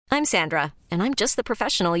I'm Sandra, and I'm just the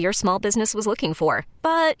professional your small business was looking for.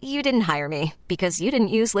 But you didn't hire me because you didn't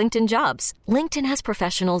use LinkedIn Jobs. LinkedIn has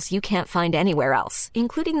professionals you can't find anywhere else,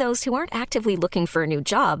 including those who aren't actively looking for a new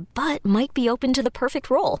job, but might be open to the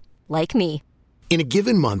perfect role, like me. In a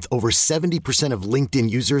given month, over 70% of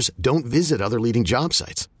LinkedIn users don't visit other leading job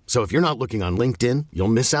sites. So if you're not looking on LinkedIn, you'll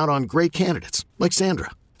miss out on great candidates like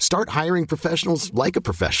Sandra. Start hiring professionals like a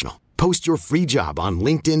professional. Post your free job on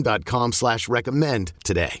linkedin.com/recommend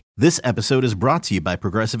today. This episode is brought to you by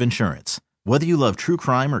Progressive Insurance. Whether you love true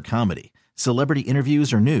crime or comedy, celebrity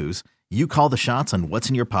interviews or news, you call the shots on what's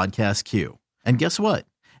in your podcast queue. And guess what?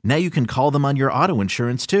 Now you can call them on your auto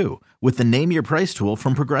insurance too with the Name Your Price tool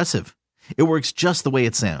from Progressive. It works just the way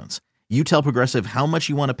it sounds. You tell Progressive how much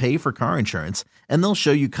you want to pay for car insurance, and they'll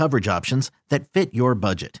show you coverage options that fit your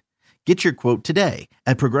budget. Get your quote today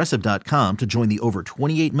at Progressive.com to join the over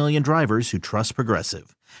 28 million drivers who trust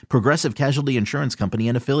Progressive. Progressive Casualty Insurance Company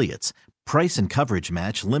and Affiliates. Price and coverage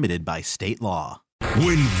match limited by state law.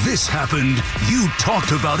 When this happened, you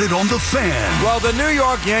talked about it on The Fan. Well, the New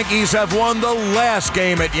York Yankees have won the last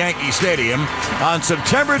game at Yankee Stadium on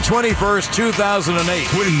September 21st, 2008.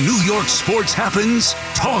 When New York sports happens,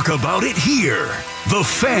 talk about it here. The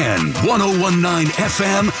Fan, 101.9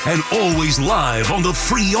 FM, and always live on the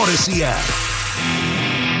free Odyssey app.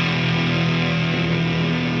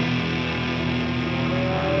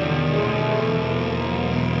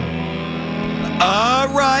 All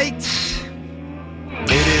right.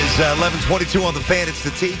 It is 11:22 on The Fan. It's the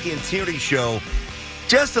Tiki and Tierney Show.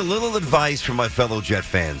 Just a little advice from my fellow Jet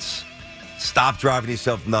fans. Stop driving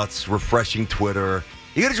yourself nuts, refreshing Twitter.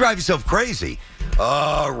 You're going to drive yourself crazy.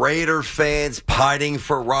 Raider fans pining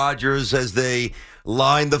for Rodgers as they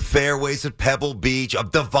line the fairways at Pebble Beach.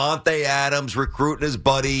 Devontae Adams recruiting his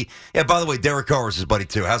buddy. Yeah, by the way, Derek Carr is his buddy,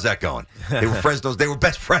 too. How's that going? They were Fresno's. They were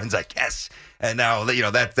best friends, I guess. And now,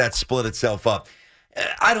 that split itself up.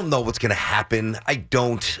 I don't know what's going to happen. I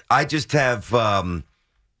don't. I just have, I'm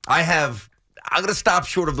going to stop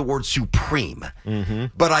short of the word supreme. Mm-hmm.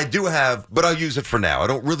 But I'll use it for now. I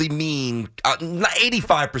don't really mean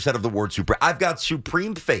 85% of the word supreme. I've got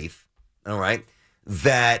supreme faith, all right,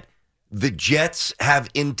 that the Jets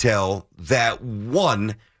have intel that,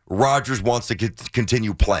 one, Rodgers wants to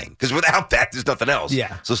continue playing. Because without that, there's nothing else.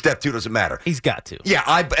 Yeah. So step two doesn't matter. He's got to. Yeah,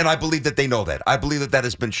 I believe that they know that. I believe that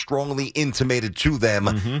has been strongly intimated to them,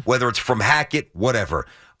 whether it's from Hackett, whatever.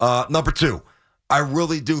 Number two, I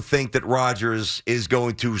really do think that Rodgers is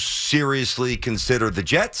going to seriously consider the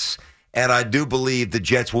Jets, and I do believe the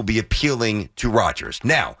Jets will be appealing to Rodgers.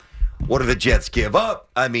 Now, what do the Jets give up?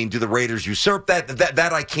 I mean, do the Raiders usurp that?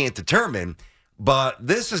 That I can't determine. But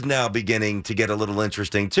this is now beginning to get a little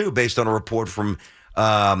interesting, too, based on a report from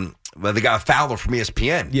the guy Fowler from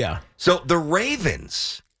ESPN. Yeah. So the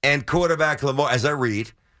Ravens and quarterback Lamar, as I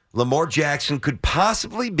read, Lamar Jackson could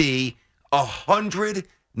possibly be $100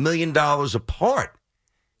 million apart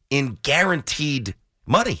in guaranteed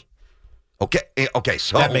money. Okay,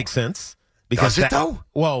 so that makes sense. Does it, though?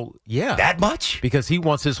 Well, yeah. That much? Because he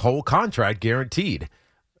wants his whole contract guaranteed.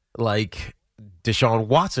 Like Deshaun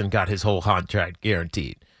Watson got his whole contract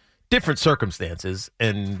guaranteed. Different circumstances,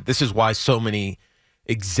 and this is why so many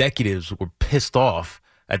executives were pissed off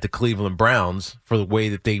at the Cleveland Browns for the way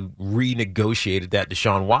that they renegotiated that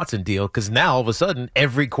Deshaun Watson deal, because now all of a sudden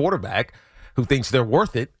every quarterback who thinks they're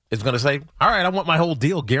worth it is going to say, all right, I want my whole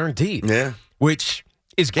deal guaranteed. Yeah. Which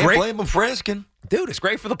is Can't great. blame them for asking. Dude, it's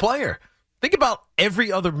great for the player. Think about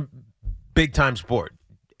every other big-time sport.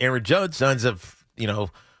 Aaron Judge signs of,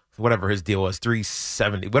 whatever his deal was,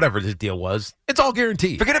 $370, whatever his deal was. It's all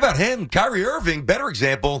guaranteed. Forget about him. Kyrie Irving, better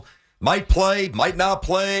example, might play, might not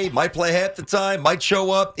play, might play half the time, might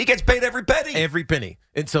show up. He gets paid every penny. Every penny.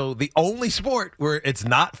 And so the only sport where it's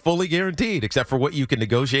not fully guaranteed, except for what you can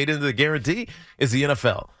negotiate into the guarantee, is the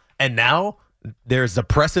NFL. And now there's a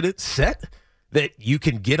precedent set that you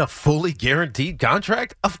can get a fully guaranteed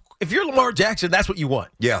contract. If you're Lamar Jackson, that's what you want.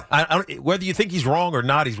 Yeah. Whether you think he's wrong or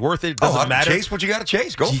not, he's worth it. It doesn't matter. Chase what you got to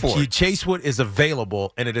chase. Go for it. You chase what is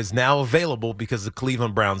available, and it is now available because the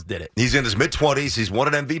Cleveland Browns did it. He's in his mid-20s. He's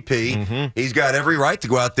won an MVP. Mm-hmm. He's got every right to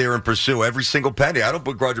go out there and pursue every single penny. I don't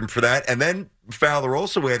begrudge him for that. And then Fowler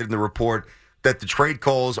also added in the report that the trade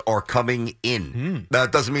calls are coming in. Now,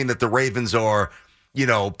 it doesn't mean that the Ravens are,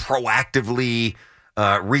 proactively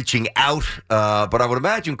reaching out. But I would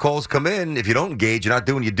imagine calls come in. If you don't engage, you're not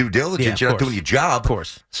doing your due diligence. You're not doing your job. Of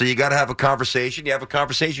course. So you got to have a conversation. You have a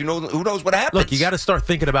conversation. Who knows what happens? Look, you got to start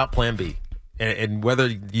thinking about Plan B and whether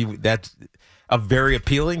that's very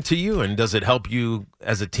appealing to you, and does it help you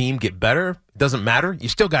as a team get better? It doesn't matter. You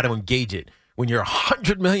still got to engage it when you're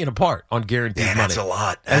 $100 million apart on guaranteed money. That's a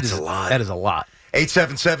lot. That's a lot. That is a lot.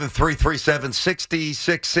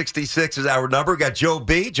 877-337-6666 is our number. Got Joe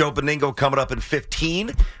Benigno coming up in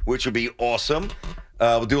 15, which will be awesome.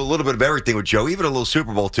 We'll do a little bit of everything with Joe, even a little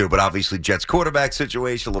Super Bowl too, but obviously Jets quarterback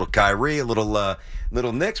situation, a little Kyrie, a little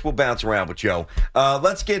Knicks. We'll bounce around with Joe.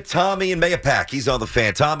 Let's get Tommy in Mayapack. He's on the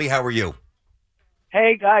Fan. Tommy, how are you?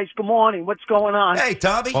 Hey, guys. Good morning. What's going on? Hey,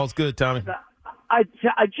 Tommy. All's good, Tommy. I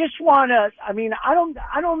just want to, I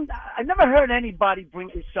never heard anybody bring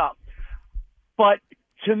this up. But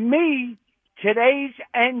to me, today's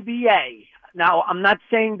NBA, now I'm not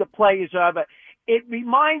saying the players are, but it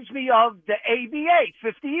reminds me of the ABA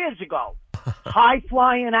 50 years ago.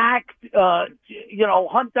 High-flying act,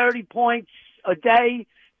 130 points a day,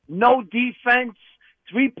 no defense,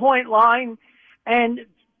 three-point line. And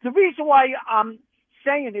the reason why I'm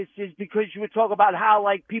saying this is because you were talking about how,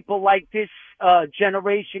 like, people like this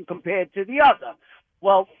generation compared to the other.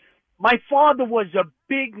 Well, my father was a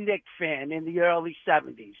big Knicks fan in the early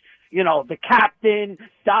 70s. You know, the captain,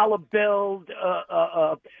 dollar bill,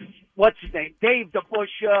 what's his name? Dave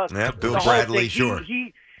DeBusschere. Yeah, Bill Bradley, sure.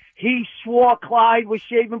 He swore Clyde was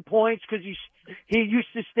shaving points because he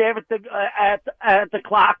used to stare at the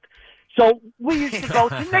clock. So we used to go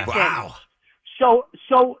to Knicks games. So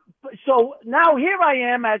now here I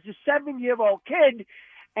am as a 7-year-old kid,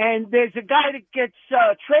 and there's a guy that gets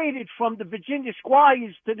traded from the Virginia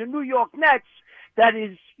Squires to the New York Nets that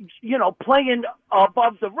is, playing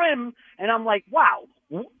above the rim, and I'm like, wow,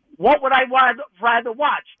 what would I rather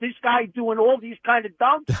watch? This guy doing all these kind of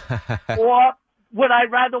dunks, or would I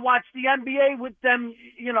rather watch the NBA with them,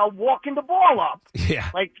 walking the ball up? Yeah.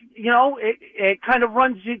 Like, it kind of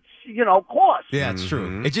runs its, course. Yeah, it's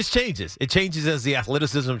true. It just changes. It changes as the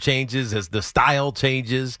athleticism changes, as the style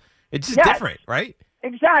changes. It's just different, right?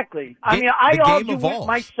 Exactly. I argue with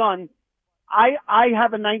my son. I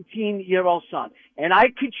have a 19-year-old son, and I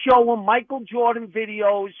could show him Michael Jordan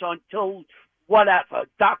videos until whatever,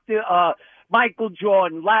 Michael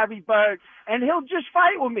Jordan, Larry Bird, and he'll just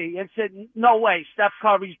fight with me and say, no way, Steph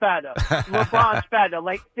Curry's better, LeBron's better.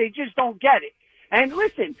 Like, they just don't get it. And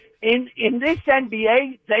listen, in this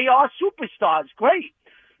NBA, they are superstars, great.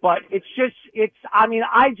 But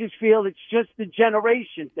I just feel it's just the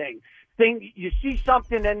generation thing. You see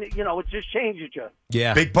something and, it just changes you.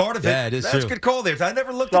 Yeah. Big part of it. Yeah, it is That's true. a good call there. I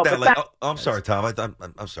never looked at that. I'm sorry, Tom.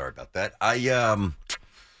 I'm sorry about that.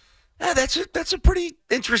 That's a pretty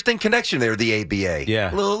interesting connection there, the ABA.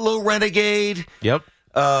 Yeah. A little renegade. Yep.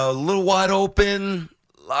 A little wide open,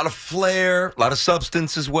 a lot of flair, a lot of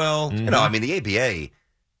substance as well. Mm-hmm. The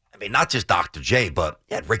ABA, not just Dr. J, but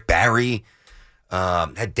you had Rick Barry,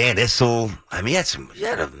 had Dan Issel. You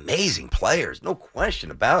had amazing players, no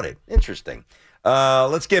question about it. Interesting.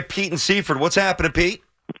 Let's get Pete and Seaford. What's happening, Pete?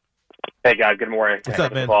 Hey, guys. Good morning. What's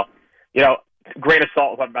up, man? Great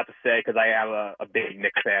assault, what I'm about to say, because I am a big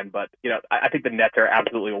Knicks fan. But, I think the Nets are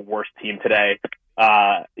absolutely a worse team today.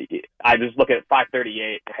 I was looking at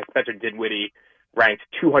 538. Spencer Dinwiddie ranked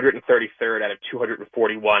 233rd out of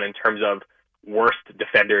 241 in terms of worst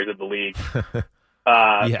defenders of the league.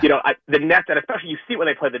 The Nets, and especially you see when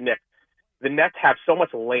they play the Nets have so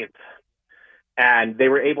much length, and they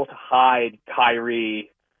were able to hide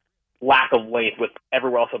Kyrie lack of length with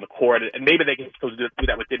everywhere else on the court, and maybe they can still do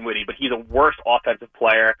that with Dinwiddie, but he's a worse offensive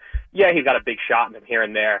player. Yeah, he's got a big shot in him here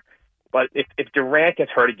and there, but if Durant gets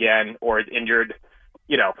hurt again or is injured,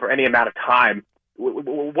 for any amount of time,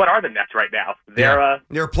 what are the Nets right now? They're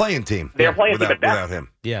a playing team. They're a playing team without him.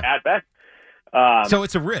 Yeah. At best. So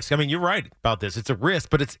it's a risk. You're right about this. It's a risk,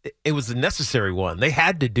 but it was a necessary one. They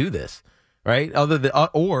had to do this, right?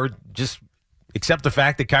 Or just accept the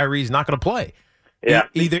fact that Kyrie's not going to play. Yeah.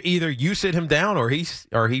 Either you sit him down or he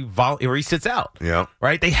sits out. Yeah.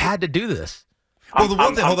 Right. They had to do this. Well, the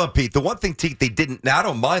one thing, hold on, Pete. The one thing they didn't. Now, I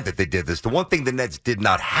don't mind that they did this. The one thing the Nets did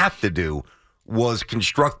not have to do was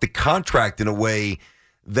construct the contract in a way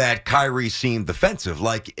that Kyrie seemed defensive,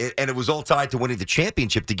 and it was all tied to winning the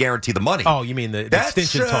championship to guarantee the money. Oh, you mean the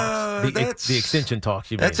extension talks? The extension talks.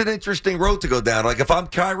 That's an interesting road to go down. Like, if I'm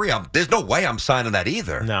Kyrie, there's no way I'm signing that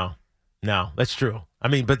either. No, that's true.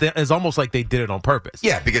 But it's almost like they did it on purpose.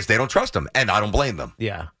 Yeah, because they don't trust him, and I don't blame them.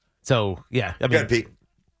 Yeah. So yeah, Good, Pete.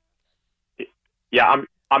 Yeah,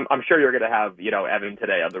 I'm sure you're going to have Evan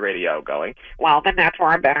today on the radio going, well, the Nets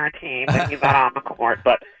were a better team than you got on the court,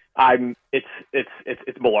 but it's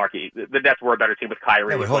malarkey. The Nets were a better team with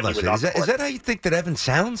Kyrie. Wait, hold on. Is that how you think that Evan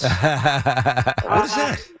sounds? What is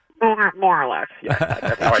that? More or less. Yeah,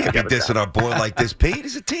 that's how you can't be dissing our boy like this, Pete.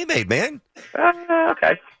 He's a teammate, man.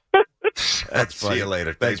 Okay. See you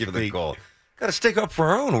later. Thanks for the call. Got to stick up for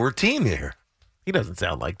our own. We're a team here. He doesn't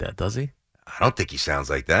sound like that, does he? I don't think he sounds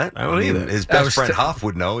like that. I don't either. His best friend Huff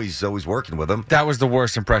would know. He's always working with him. That was the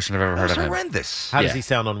worst impression I've ever heard of him. Horrendous. How does he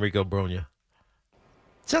sound on Rico Brogna?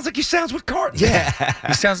 Sounds like he sounds with Carton. Yeah,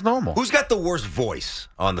 he sounds normal. Who's got the worst voice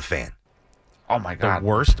on the Fan? Oh, my God. The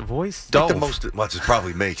worst voice? Like the most, well, it's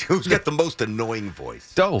probably me. Who's got the most annoying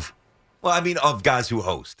voice? Dove. Well, I mean, of guys who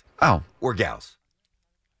host. Oh. Or gals.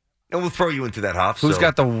 And we'll throw you into that, Hoff. Who's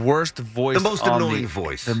got the worst voice? The most annoying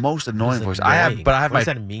voice. The most annoying voice. Annoying. I have what my. does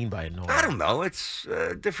that mean by annoying? I don't know. It's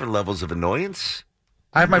different levels of annoyance.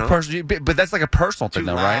 I have my personal, but that's like a personal thing,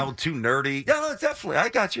 though, right? Too loud, too nerdy. No, definitely. I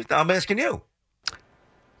got you. I'm asking you.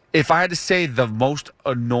 If I had to say the most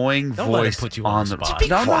annoying Don't let him voice put you on the spot. Be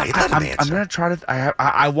quiet. Let him I'm answer. going to try to.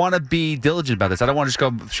 I want to be diligent about this. I don't want to just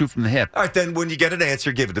go shoot from the hip. All right, then when you get an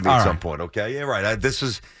answer, give it to me All at some right. point, okay? Yeah, right. This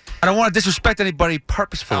is I don't want to disrespect anybody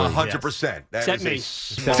purposefully. 100%. That Except is me.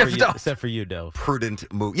 Except for you, Dove.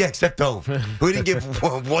 prudent move. Yeah, except Dove, who didn't give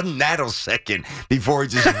one nanosecond before he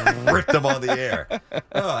just ripped them on the air.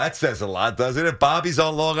 Oh, that says a lot, doesn't it? Bobby's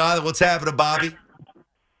on Long Island. What's happening, Bobby?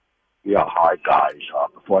 Yeah, hi, guys.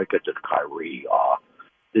 Before I get to Kyrie,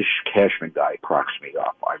 this Cashman guy cracks me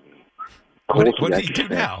up. I mean, What did he do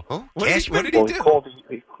now? Oh, What Cashman? did he do? He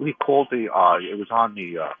called the. It was on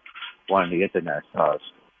the one of the internet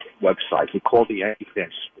websites. He called the Yankee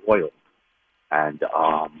fans spoiled, and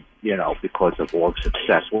because of all the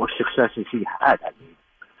success. What successes he had? I mean,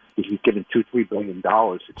 he's given $2-3 billion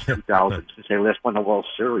since 2000 since they last won the World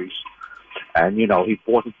Series, and he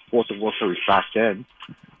bought the World Series back then.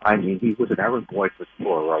 I mean, he was an errand boy for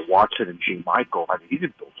Watson and G. Michael. I mean, he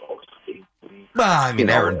didn't build all this team. Well, I mean,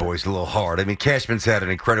 errand boy's a little hard. I mean, Cashman's had an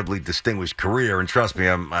incredibly distinguished career, and trust me,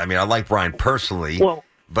 I like Brian personally,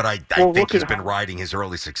 but I think he's been riding his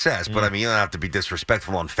early success. But I mean, you don't have to be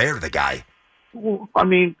disrespectful or unfair to the guy. Well, I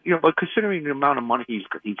mean, but considering the amount of money he's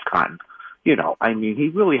gotten, I mean, he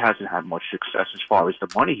really hasn't had much success as far as the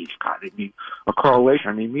money he's gotten. I mean, a correlation.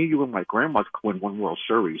 I mean, me, you, and my grandmother win one World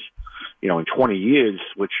Series, in 20 years,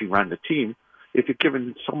 which she ran the team. If you're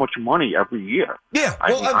given so much money every year. Yeah.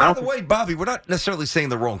 By the way, Bobby, we're not necessarily saying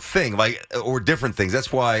the wrong thing, or different things.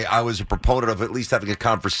 That's why I was a proponent of at least having a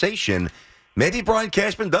conversation. Maybe Brian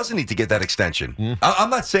Cashman doesn't need to get that extension. I'm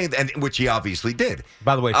not saying that, which he obviously did.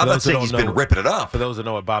 By the way, I'm not saying he's been ripping it up. For those that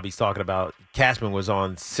know what Bobby's talking about, Cashman was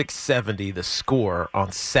on 670 The Score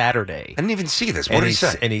on Saturday. I didn't even see this. What did he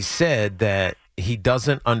say? And he said that he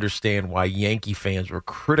doesn't understand why Yankee fans were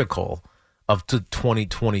critical of the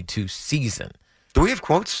 2022 season. Do we have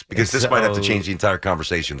quotes? Because this might have to change the entire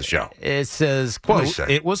conversation of the show. It says, quote,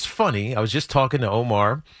 "It was funny. I was just talking to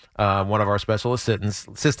Omar, one of our special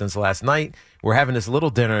assistants last night. We're having this little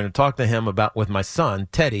dinner and I talked to him with my son,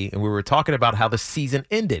 Teddy, and we were talking about how the season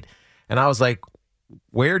ended. And I was like,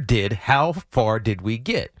 how far did we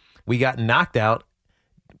get? We got knocked out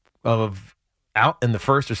in the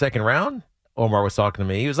first or second round?" Omar was talking to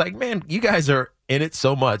me. He was like, "Man, you guys are in it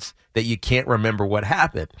so much that you can't remember what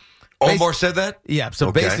happened." Omar said that? Yeah,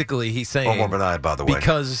 so basically he's saying Omar Minaya, by the way.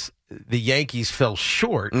 Because the Yankees fell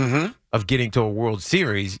short of getting to a World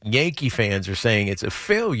Series, Yankee fans are saying it's a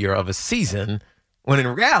failure of a season, when in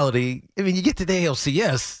reality, I mean, you get to the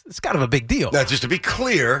ALCS, it's kind of a big deal. Now, just to be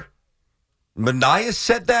clear, Minaya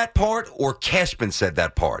said that part or Cashman said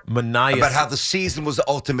that part? Minaya. About how the season was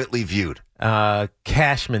ultimately viewed.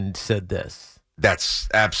 Cashman said this. That's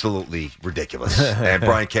absolutely ridiculous. And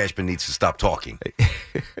Brian Cashman needs to stop talking.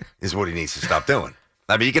 Is what he needs to stop doing.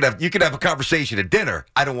 I mean, you could have a conversation at dinner.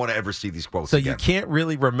 I don't want to ever see these quotes again. So you can't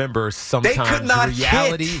really remember sometimes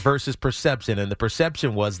reality versus perception. And the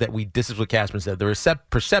perception was that this is what Cashman said. The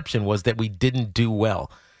perception was that we didn't do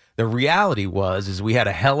well. The reality is we had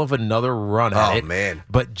a hell of another run at it, man,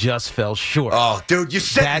 but just fell short. Oh, dude, you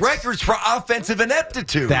set records for offensive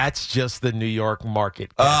ineptitude. That's just the New York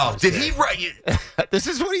market. Oh, did he write it? This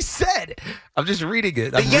is what he said. I'm just reading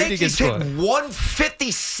it. The Yankees hit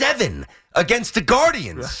 157 against the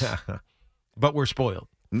Guardians. But we're spoiled.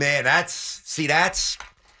 Man,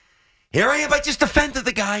 here I am. I just defended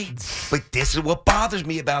the guy. But this is what bothers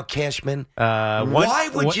me about Cashman. Why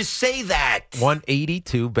would you say that?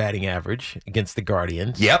 182 batting average against the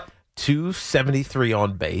Guardians. Yep. 273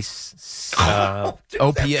 on base.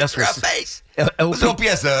 OPS was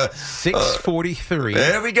OPS 643.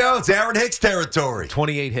 There we go. It's Aaron Hicks territory.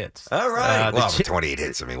 28 hits. All right. 28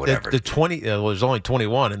 hits. I mean, whatever. There's only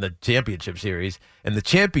 21 in the championship series. And the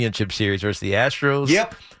championship series versus the Astros.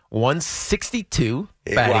 Yep. 162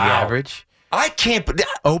 batting average. I can't.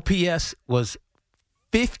 OPS was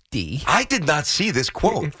 50. I did not see this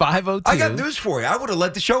quote. 502. I got news for you. I would have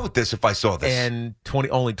led the show with this if I saw this. And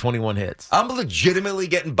only 21 hits. I'm legitimately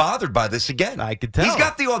getting bothered by this again. I could tell. He's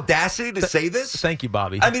got the audacity to say this. Thank you,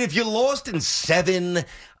 Bobby. I mean, if you lost in 7, you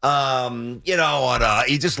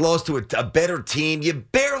just lost to a better team. You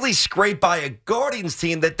barely scraped by a Guardians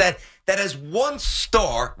team that has one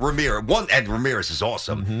star, Ramirez, and Ramirez is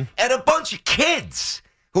awesome, and a bunch of kids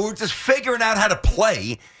who are just figuring out how to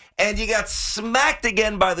play. And you got smacked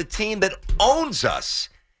again by the team that owns us.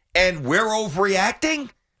 And we're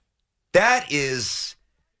overreacting? That is...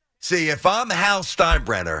 See, if I'm Hal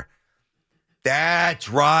Steinbrenner, that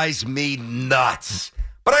drives me nuts.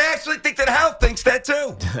 But I actually think that Hal thinks that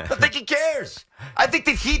too. I think he cares. I think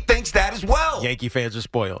that he thinks that as well. Yankee fans are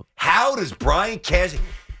spoiled. How does Brian Cashman...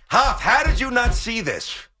 Huff, how did you not see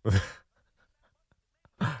this?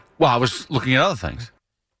 Well, I was looking at other things.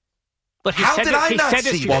 But how did I not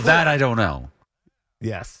see? Well, that I don't know.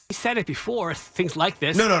 Yes. He said it before, things like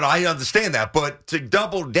this. No, I understand that. But to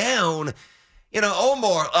double down,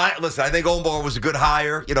 Omar, listen, I think Omar was a good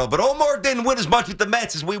hire, but Omar didn't win as much with the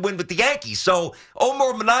Mets as we win with the Yankees. So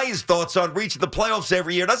Omar Manaya's thoughts on reaching the playoffs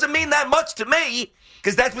every year doesn't mean that much to me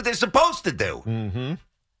because that's what they're supposed to do. Mm-hmm.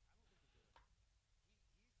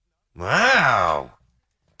 Wow.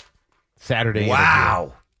 Saturday. Wow.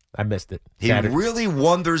 Interview. I missed it. He really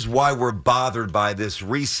wonders why we're bothered by this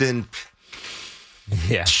recent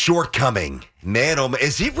shortcoming. Man,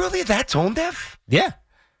 is he really that tone deaf? Yeah.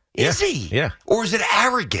 Is he? Yeah. Or is it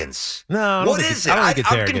arrogance? No. What is it? I don't think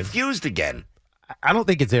it's I'm arrogance. confused again. I don't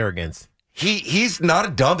think it's arrogance. He's not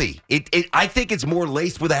a dummy. I think it's more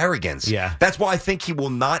laced with arrogance. Yeah. That's why I think he will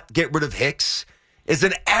not get rid of Hicks. Is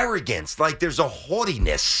an arrogance. Like there's a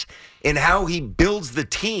haughtiness in how he builds the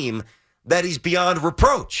team that he's beyond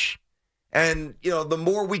reproach. And, the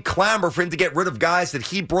more we clamor for him to get rid of guys that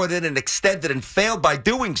he brought in and extended and failed by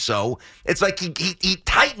doing so, it's like he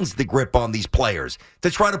tightens the grip on these players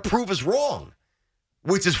to try to prove us wrong,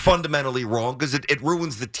 which is fundamentally wrong because it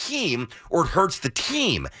ruins the team or it hurts the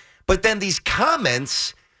team. But then these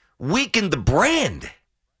comments weaken the brand.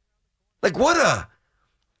 Like what a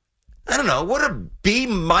B-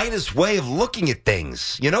 way of looking at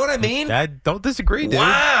things. You know what I mean? I don't disagree, dude.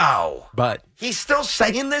 Wow. But he's still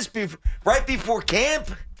saying this right before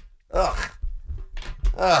camp? Ugh.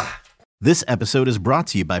 This episode is brought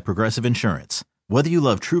to you by Progressive Insurance. Whether you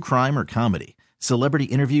love true crime or comedy, celebrity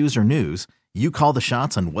interviews or news, you call the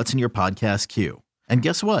shots on what's in your podcast queue. And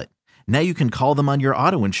guess what? Now you can call them on your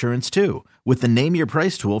auto insurance too with the Name Your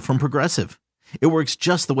Price tool from Progressive. It works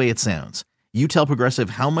just the way it sounds. You tell Progressive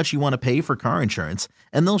how much you want to pay for car insurance,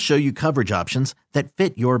 and they'll show you coverage options that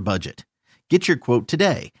fit your budget. Get your quote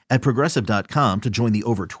today at Progressive.com to join the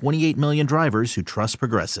over 28 million drivers who trust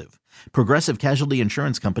Progressive. Progressive Casualty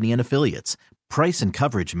Insurance Company and Affiliates. Price and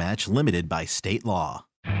coverage match limited by state law.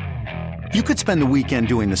 You could spend the weekend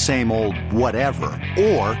doing the same old whatever,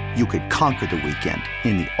 or you could conquer the weekend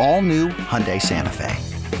in the all-new Hyundai Santa Fe.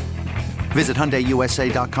 Visit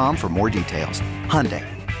HyundaiUSA.com for more details. Hyundai.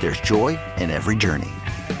 There's joy in every journey.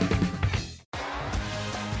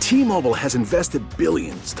 T-Mobile has invested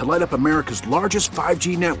billions to light up America's largest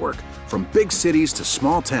 5G network from big cities to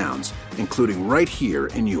small towns, including right here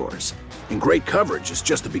in yours. And great coverage is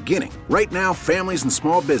just the beginning. Right now, families and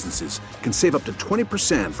small businesses can save up to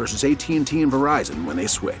 20% versus AT&T and Verizon when they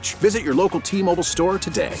switch. Visit your local T-Mobile store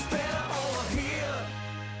today.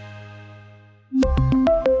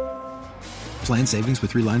 Plan savings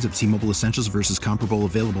with 3 lines of T-Mobile Essentials versus comparable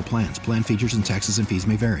available plans. Plan features and taxes and fees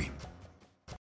may vary.